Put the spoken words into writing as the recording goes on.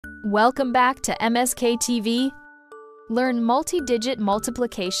Welcome back to MSKTV. Learn multi-digit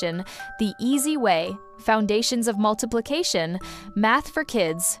multiplication the easy way, Foundations of Multiplication, Math for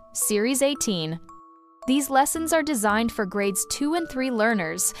Kids, Series 18. These lessons are designed for grades 2 and 3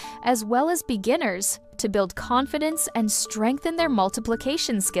 learners, as well as beginners, to build confidence and strengthen their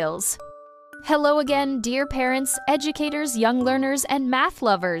multiplication skills. Hello again, dear parents, educators, young learners, and math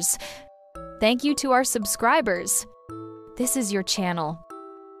lovers. Thank you to our subscribers. This is your channel.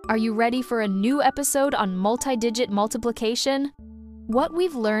 Are you ready for a new episode on multi-digit multiplication? What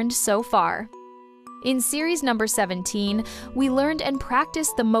we've learned so far. In series number 17, we learned and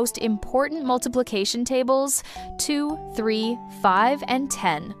practiced the most important multiplication tables 2, 3, 5, and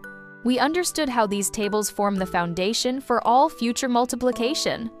 10. We understood how these tables form the foundation for all future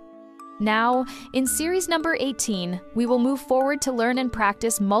multiplication. Now, in series number 18, we will move forward to learn and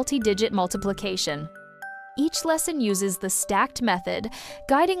practice multi-digit multiplication. Each lesson uses the stacked method,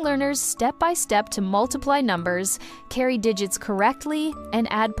 guiding learners step by step to multiply numbers, carry digits correctly, and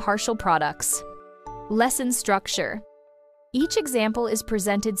add partial products. Lesson structure. Each example is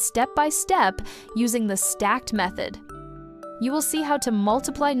presented step by step using the stacked method. You will see how to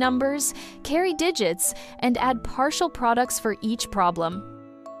multiply numbers, carry digits, and add partial products for each problem.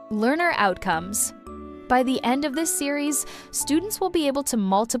 Learner outcomes. By the end of this series, students will be able to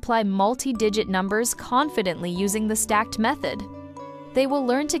multiply multi-digit numbers confidently using the stacked method. They will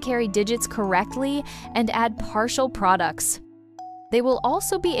learn to carry digits correctly and add partial products. They will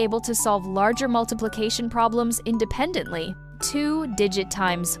also be able to solve larger multiplication problems independently. 2-digit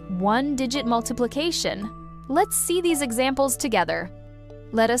times 1-digit multiplication. Let's see these examples together.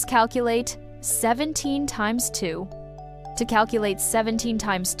 Let us calculate 17 times 2. To calculate 17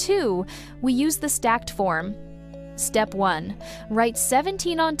 times 2, we use the stacked form. Step 1. Write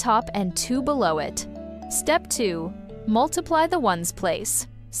 17 on top and 2 below it. Step 2. Multiply the ones place.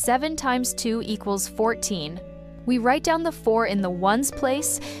 7 times 2 equals 14. We write down the 4 in the ones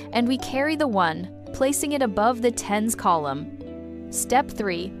place, and we carry the 1, placing it above the tens column. Step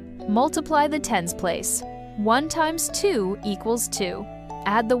 3. Multiply the tens place. 1 times 2 equals 2.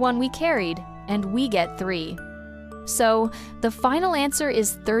 Add the 1 we carried, and we get 3. So, the final answer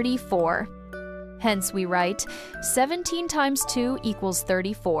is 34. Hence, we write 17 times 2 equals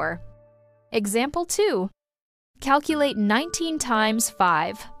 34. Example 2. Calculate 19 times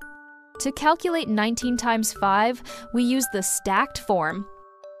 5. To calculate 19 times 5, we use the stacked form.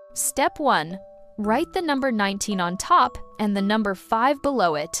 Step 1. Write the number 19 on top and the number 5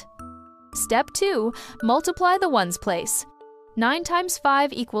 below it. Step 2. Multiply the ones place. 9 times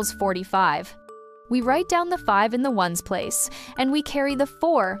 5 equals 45. We write down the 5 in the ones place, and we carry the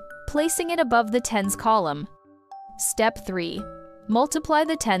 4, placing it above the tens column. Step 3. Multiply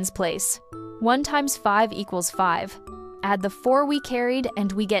the tens place. 1 times 5 equals 5. Add the 4 we carried,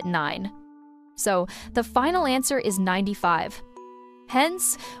 and we get 9. So, the final answer is 95.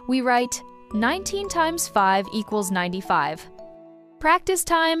 Hence, we write 19 times 5 equals 95. Practice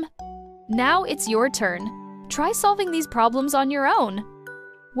time! Now it's your turn. Try solving these problems on your own.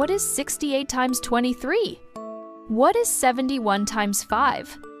 What is 68 times 23? What is 71 times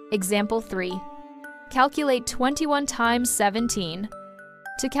 5? Example 3. Calculate 21 times 17.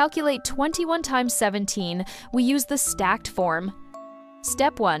 To calculate 21 times 17, we use the stacked form.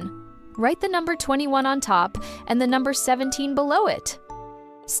 Step 1. Write the number 21 on top and the number 17 below it.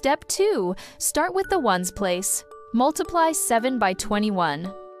 Step 2. Start with the ones place. Multiply 7 by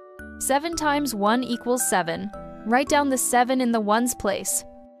 21. 7 times 1 equals 7. Write down the 7 in the ones place.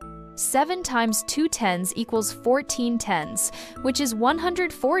 7 times 2 tens equals 14 tens, which is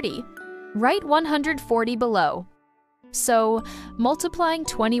 140. Write 140 below. So, multiplying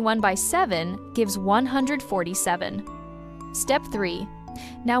 21 by 7 gives 147. Step 3.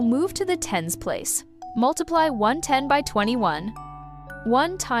 Now move to the tens place. Multiply 110 by 21.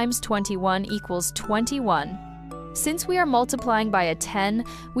 1 times 21 equals 21. Since we are multiplying by a 10,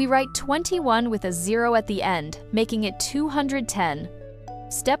 we write 21 with a 0 at the end, making it 210.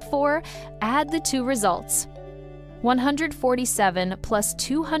 Step 4. Add the two results. 147 plus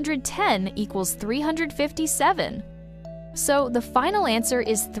 210 equals 357. So the final answer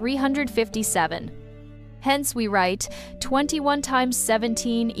is 357. Hence, we write 21 times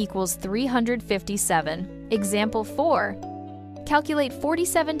 17 equals 357. Example 4. Calculate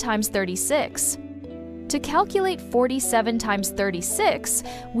 47 times 36. To calculate 47 times 36,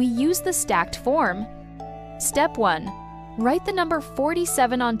 we use the stacked form. Step 1. Write the number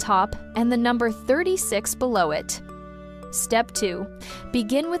 47 on top and the number 36 below it. Step 2.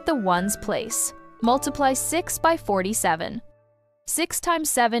 Begin with the ones place. Multiply 6 by 47. 6 times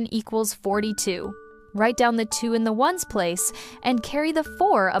 7 equals 42. Write down the 2 in the ones place and carry the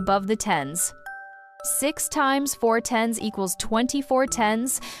 4 above the tens. 6 times 4 tens equals 24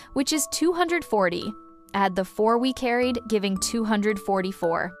 tens, which is 240. Add the 4 we carried, giving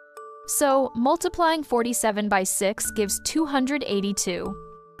 244. So, multiplying 47 by 6 gives 282.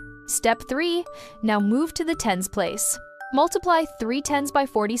 Step 3. Now move to the tens place. Multiply 3 tens by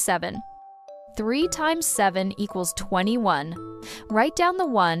 47. 3 times 7 equals 21. Write down the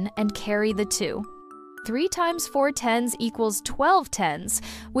 1 and carry the 2. 3 times 4 tens equals 12 tens,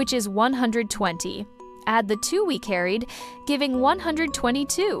 which is 120. Add the 2 we carried, giving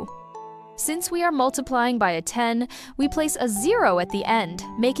 122. Since we are multiplying by a 10, we place a 0 at the end,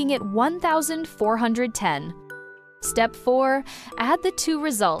 making it 1,410. Step 4. Add the 2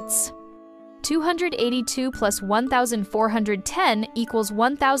 results. 282 plus 1,410 equals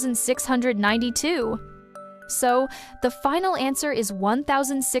 1,692. So, the final answer is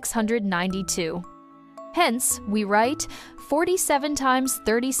 1,692. Hence, we write 47 times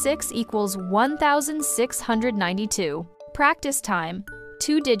 36 equals 1,692. Practice time.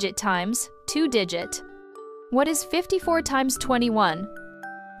 2-digit times 2-digit. What is 54 times 21?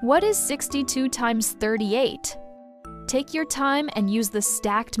 What is 62 times 38? Take your time and use the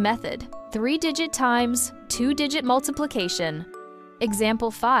stacked method. 3-digit times 2-digit multiplication.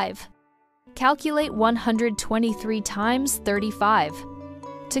 Example 5. Calculate 123 times 35.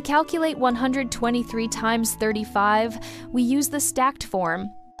 To calculate 123 times 35, we use the stacked form.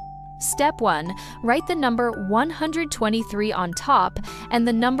 Step 1. Write the number 123 on top and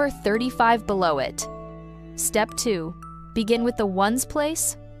the number 35 below it. Step 2. Begin with the ones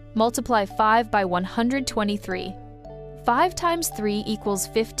place. Multiply 5 by 123. 5 times 3 equals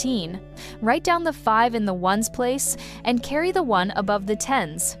 15. Write down the 5 in the ones place and carry the 1 above the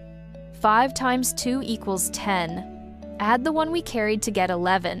tens. 5 times 2 equals 10. Add the 1 we carried to get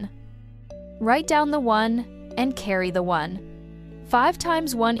 11. Write down the 1 and carry the 1. 5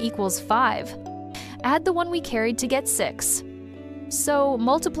 times 1 equals 5. Add the 1 we carried to get 6. So,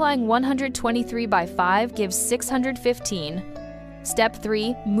 multiplying 123 by 5 gives 615. Step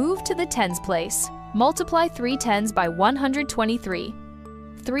 3. Move to the tens place. Multiply 3 tens by 123.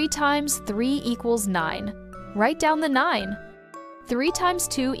 3 times 3 equals 9. Write down the 9. 3 times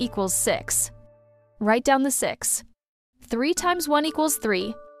 2 equals 6. Write down the 6. 3 times 1 equals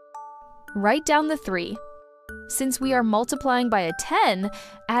 3. Write down the 3. Since we are multiplying by a 10,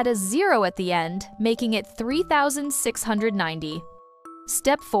 add a 0 at the end, making it 3,690.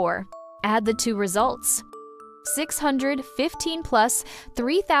 Step 4. Add the 2 results. 615 plus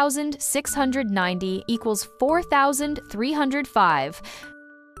 3,690 equals 4,305.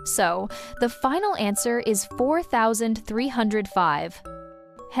 So, the final answer is 4,305.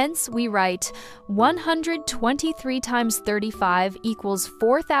 Hence, we write 123 times 35 equals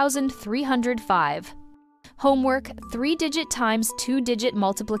 4,305. Homework: 3-digit times 2-digit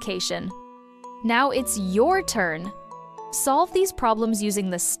multiplication. Now it's your turn. Solve these problems using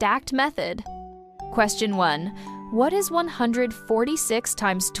the stacked method. Question 1. What is 146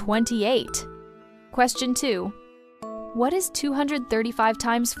 times 28? Question 2. What is 235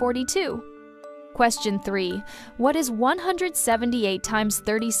 times 42? Question 3. What is 178 times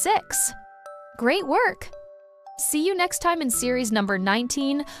 36? Great work! See you next time in series number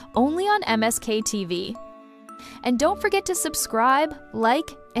 19, only on MSKTV. And don't forget to subscribe,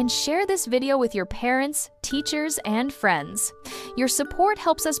 like, and share this video with your parents, teachers, and friends. Your support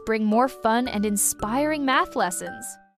helps us bring more fun and inspiring math lessons.